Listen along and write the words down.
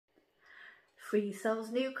Free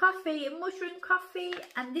Soul's new coffee, mushroom coffee,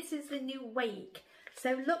 and this is the new Wake.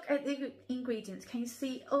 So look at the ingredients. Can you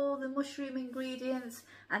see all the mushroom ingredients?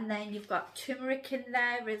 And then you've got turmeric in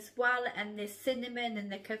there as well, and the cinnamon and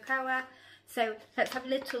the cocoa. So let's have a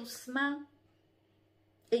little smell.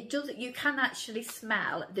 It does, you can actually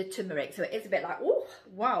smell the turmeric, so it is a bit like, oh,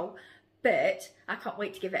 wow, but I can't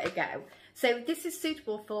wait to give it a go. So this is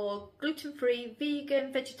suitable for gluten-free,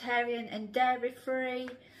 vegan, vegetarian and dairy-free.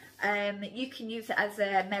 You can use it as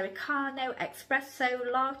an Americano,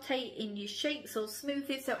 espresso, latte in your shakes or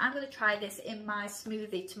smoothies. So I'm going to try this in my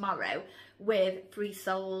smoothie tomorrow with Free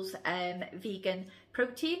Soul's vegan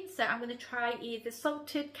protein. So I'm going to try either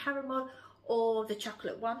salted caramel or the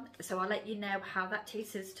chocolate one, so I'll let you know how that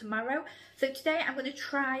tastes tomorrow. So today I'm going to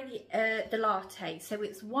try the latte. So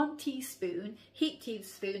it's 1 teaspoon, heat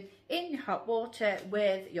teaspoon in hot water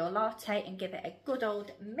with your latte, and give it a good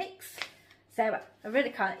old mix. So I really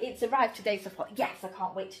can't, it's arrived today, so I thought, yes, I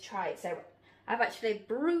can't wait to try it. So I've actually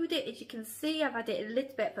brewed it, as you can see. I've added a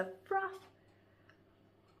little bit of a froth.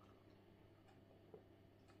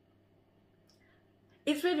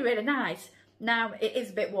 It's really, really nice. Now, it is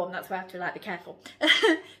a bit warm, that's why I have to be careful.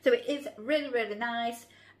 So it is really, really nice.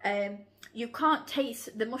 You can't taste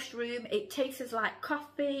the mushroom. It tastes like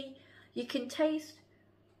coffee. You can taste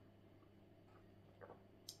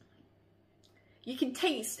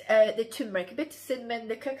the turmeric, a bit of cinnamon,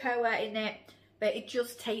 the cocoa in it, but it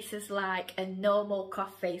just tastes like a normal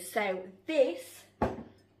coffee. So this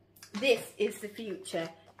is the future.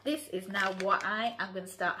 This is now what I am going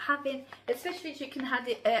to start having, especially as you can add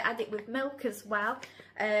it with milk as well.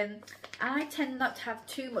 I tend not to have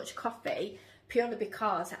too much coffee purely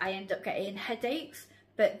because I end up getting headaches.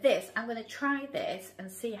 But this, I'm going to try this and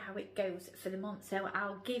see how it goes for the month. So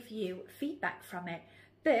I'll give you feedback from it.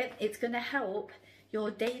 But it's going to help your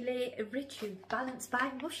daily ritual balanced by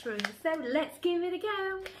mushrooms. So let's give it a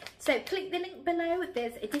go. So click the link below.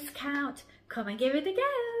 There's a discount. Come and give it a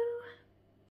go.